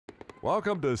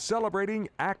Welcome to Celebrating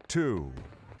Act Two.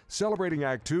 Celebrating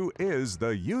Act Two is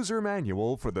the user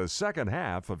manual for the second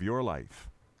half of your life.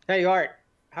 Hey, Art,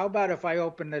 how about if I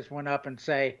open this one up and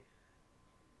say,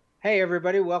 hey,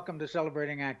 everybody, welcome to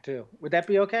Celebrating Act Two? Would that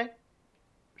be okay?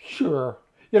 Sure.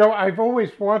 You know, I've always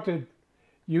wanted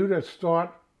you to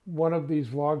start one of these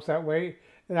vlogs that way,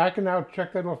 and I can now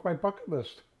check that off my bucket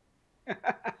list.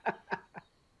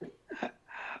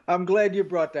 I'm glad you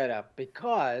brought that up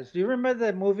because do you remember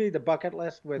the movie The Bucket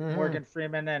List with Mhm. Morgan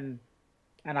Freeman and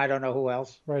I don't know who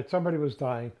else? Right, somebody was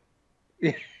dying.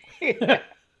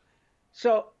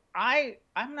 So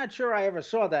I'm not sure I ever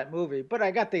saw that movie, but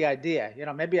I got the idea. You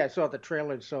know, maybe I saw the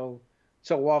trailer so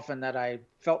often that I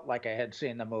felt like I had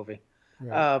seen the movie.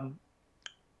 Right.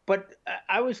 But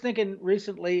I was thinking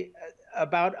recently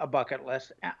about a bucket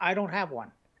list. I don't have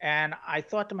one, and I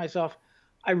thought to myself,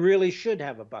 I really should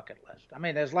have a bucket list. I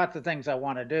mean, there's lots of things I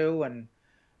want to do, and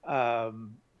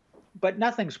um, but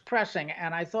nothing's pressing.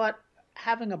 And I thought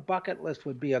having a bucket list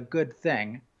would be a good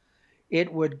thing.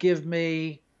 It would give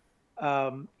me,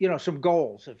 some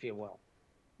goals, if you will,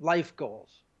 life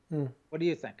goals. Hmm. What do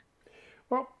you think?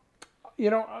 Well, you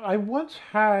know, I once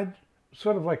had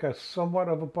sort of like a somewhat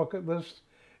of a bucket list,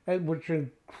 which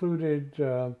included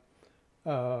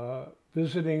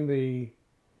visiting the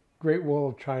Great Wall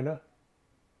of China.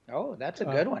 Oh, that's a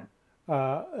Uh, good one.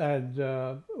 and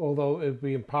although it'd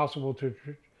be impossible to,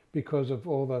 because of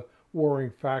all the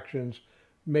warring factions,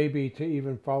 maybe to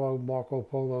even follow Marco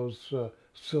Polo's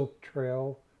Silk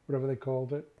Trail, whatever they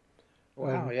called it,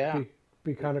 Wow, would yeah,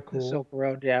 be kind of the cool. Silk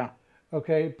Road, yeah.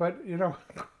 Okay, but you know,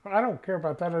 I don't care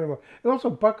about that anymore. And also,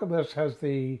 bucket list has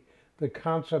the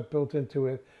concept built into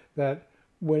it that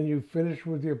when you finish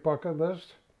with your bucket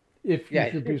list, if you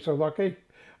Yeah, should be so lucky, you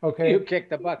okay, kick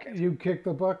the bucket. you kick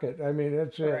the bucket. I mean,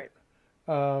 that's it.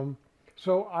 Right. Um,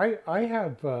 so I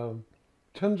have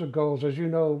tons of goals. As you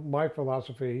know, my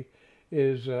philosophy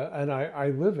is, and I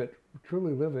live it,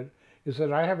 truly live it, is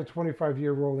that I have a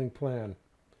 25-year rolling plan.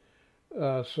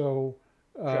 So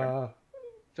Sure. uh,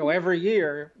 So every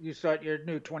year you start your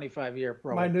new 25-year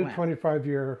my rolling new plan.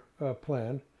 25-year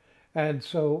plan, and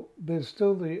so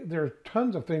there are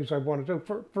tons of things I want to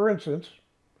do. For instance,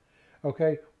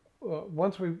 okay,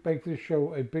 once we make this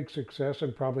show a big success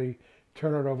and probably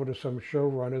turn it over to some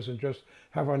showrunners and just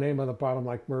have our name on the bottom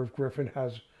like Merv Griffin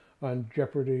has on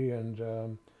Jeopardy and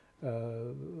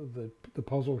the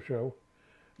puzzle show,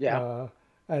 Yeah. uh,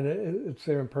 and it's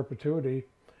there in perpetuity.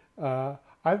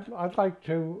 I'd like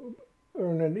to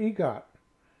earn an EGOT,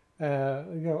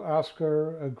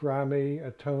 Oscar, a Grammy,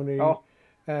 a Tony, Oh,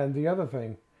 and the other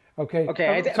thing. Okay,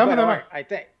 okay. some of But them are. Art, I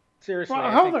think seriously, Well,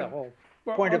 I hold think the on. whole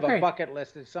Well, point of a okay, bucket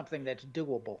list is something that's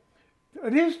doable.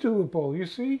 it is doable. You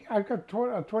see, I've got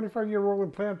a 25-year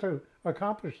rolling plan to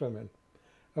accomplish them in.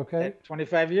 Okay, At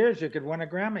 25 years, you could win a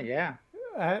Grammy. Yeah.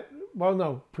 uh, well,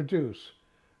 no, produce.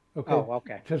 Okay, Oh,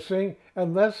 okay. to sing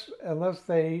unless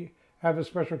they have a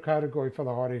special category for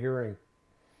the hard of hearing.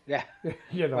 Yeah.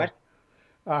 You know, What?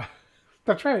 uh,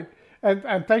 that's right.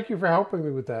 And thank you for helping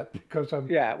me with that because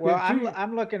Yeah. Well, you see,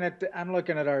 I'm looking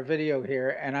at our video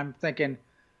here, and I'm thinking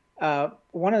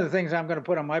one of the things I'm going to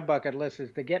put on my bucket list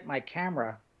is to get my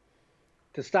camera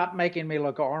to stop making me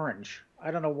look orange. I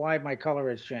don't know why my color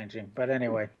is changing, but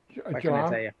anyway, what can I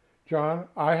John, tell you? John,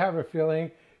 I have a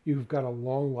feeling you've got a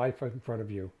long life in front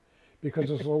of you because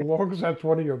as long as that's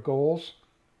one of your goals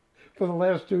for the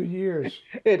last 2 years.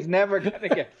 It's never going to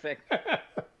get fixed.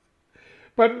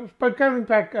 But going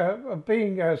back,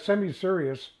 being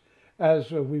semi-serious,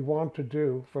 as we want to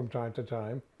do from time to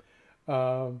time,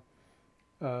 um,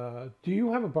 do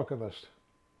you have a bucket list?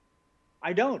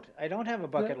 I don't. I don't have a Yeah,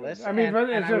 bucket list, I mean, but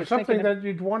and is I there was thinking something of, that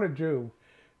you'd want to do?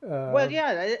 well, Uh,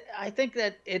 yeah, I think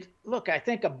that it. Look, I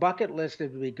think a bucket list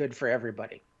would be good for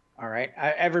everybody. All right,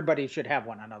 everybody should have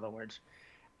one. In other words,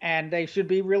 and they should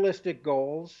be realistic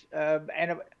goals.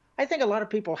 I think a lot of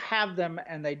people have them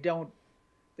and they don't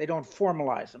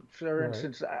formalize them. For right.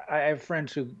 instance, I have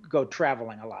friends who go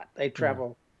traveling a lot. They Yeah.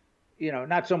 travel,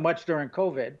 not so much during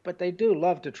COVID, but they do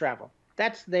love to travel.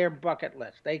 That's their bucket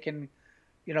list. They can,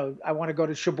 I want to go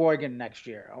to Sheboygan next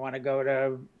year. I want to go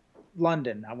to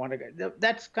London. I want to go.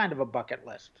 That's kind of a bucket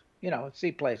list.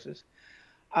 See places.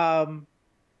 Um,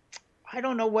 I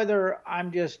don't know whether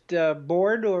I'm just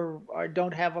bored or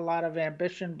don't have a lot of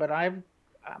ambition, but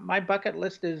my bucket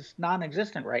list is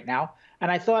non-existent right now, and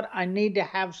I thought I need to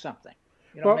have something.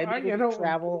 Well, Maybe we could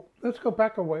travel. let's go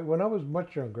back a way. When I was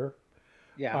much younger,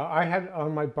 Yeah. I had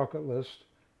on my bucket list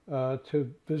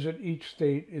to visit each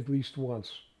state at least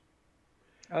once.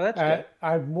 Oh, that's good.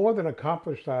 I've more than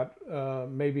accomplished that,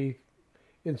 maybe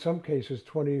in some cases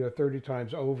 20 or 30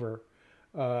 times over,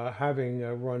 having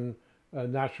run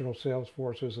national sales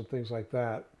forces and things like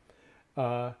that.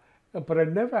 Uh, but I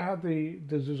never had the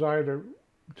desire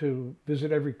to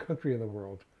visit every country in the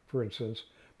world, for instance.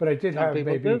 But I did Some have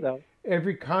people do, maybe though,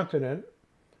 every continent,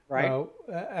 right?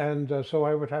 and so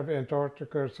I would have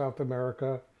Antarctica, South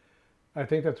America. I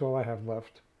think that's all I have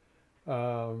left.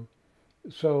 Um,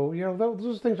 so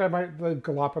those things I might, the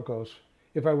Galapagos,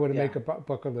 if I were to Yeah. make a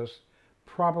bucket list,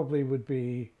 probably would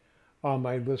be on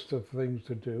my list of things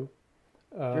to do.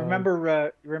 Do you Um,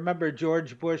 remember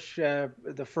George Bush,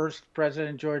 the first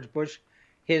president, George Bush?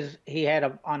 He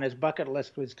had on his bucket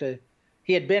list was to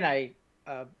he had been a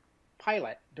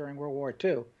pilot during World War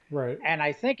II, right. and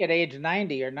I think at age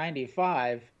 90 or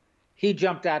 95, he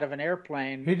jumped out of an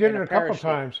airplane He did in it a a couple parachute.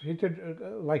 times. He did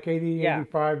like 80, Yeah,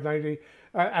 85, 90.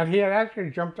 And he had actually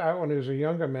jumped out when he was a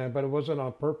younger man, but it wasn't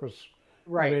on purpose. I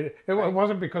right, mean, it right.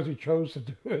 wasn't because he chose to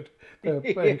do it.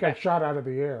 But he Yeah. got shot out of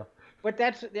the air. But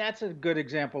that's a good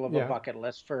example of a Yeah. bucket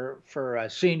list for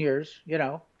seniors,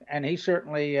 and he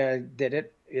certainly did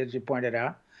it, as you pointed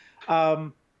out.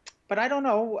 Um, but I don't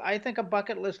know. I think a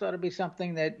bucket list ought to be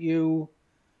something that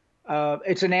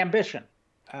it's an ambition,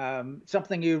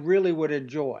 something you really would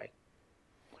enjoy,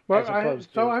 Well, as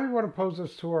opposed so to, I want to pose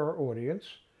this to our audience.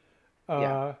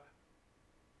 yeah,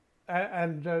 Uh,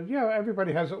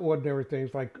 everybody has ordinary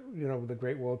things like, the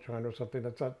Great Wall of China or something.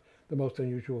 That's not the most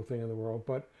unusual thing in the world.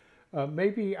 But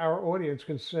maybe our audience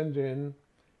can send in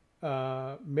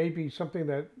maybe something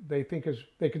that they think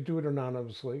they could do it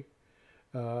anonymously.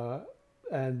 Uh,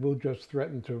 and we'll just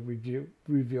threaten to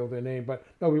reveal their name. But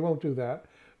no, we won't do that.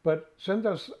 But send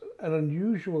us an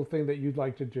unusual thing that you'd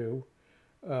like to do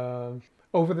um,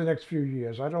 over the next few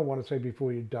years. I don't want to say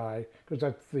before you die, because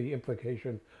that's the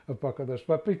implication of bucket list.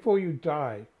 But before you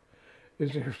die,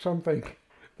 is there something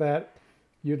that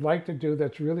you'd like to do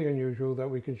that's really unusual that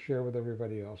we can share with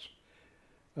everybody else?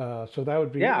 So that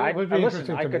would be yeah. it would be Listen,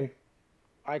 interesting to me.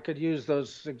 I could use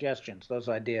those suggestions, those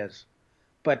ideas.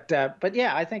 But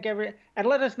yeah, I think and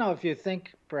let us know if you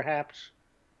think perhaps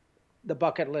the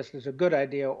bucket list is a good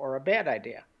idea or a bad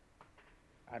idea.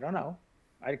 I don't know.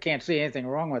 I can't see anything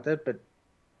wrong with it, but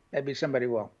maybe somebody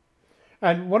will.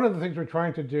 And one of the things we're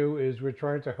trying to do is we're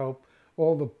trying to help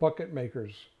all the bucket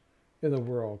makers in the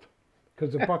world,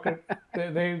 because the bucket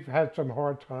they've had some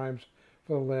hard times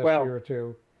for the last Well, year or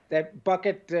two. that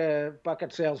bucket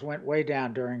sales went way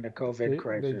down during the COVID They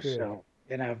crisis, did. so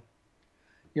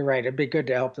you're right. It'd be good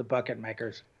to help the bucket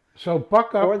makers So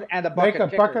buck up, and the make bucket a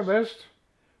bucket kickers. list,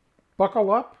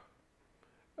 buckle up.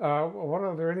 What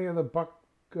are there any of the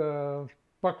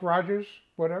Buck Rogers,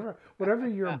 whatever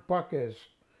your buck is,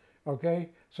 okay?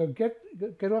 So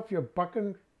get off your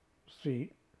bucking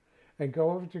seat and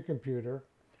go over to your computer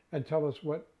and tell us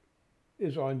what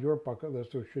is on your bucket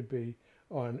list or should be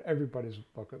on everybody's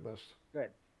bucket list. Good,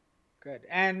 good,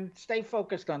 and stay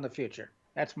focused on the future.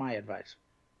 That's my advice.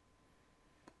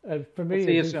 And for We'll me,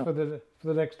 see at you least soon. for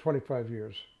the next 25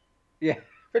 years, Yeah,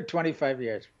 for 25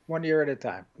 years, 1 year at a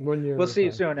time. 1 year We'll at a see you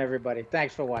time. soon, everybody.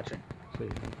 Thanks for watching. See.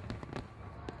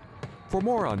 For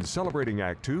more on Celebrating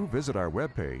Act Two, visit our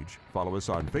webpage, follow us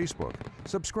on Facebook,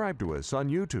 subscribe to us on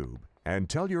YouTube, and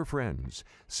tell your friends.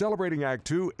 Celebrating Act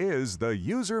Two is the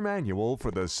user manual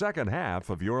for the second half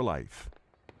of your life.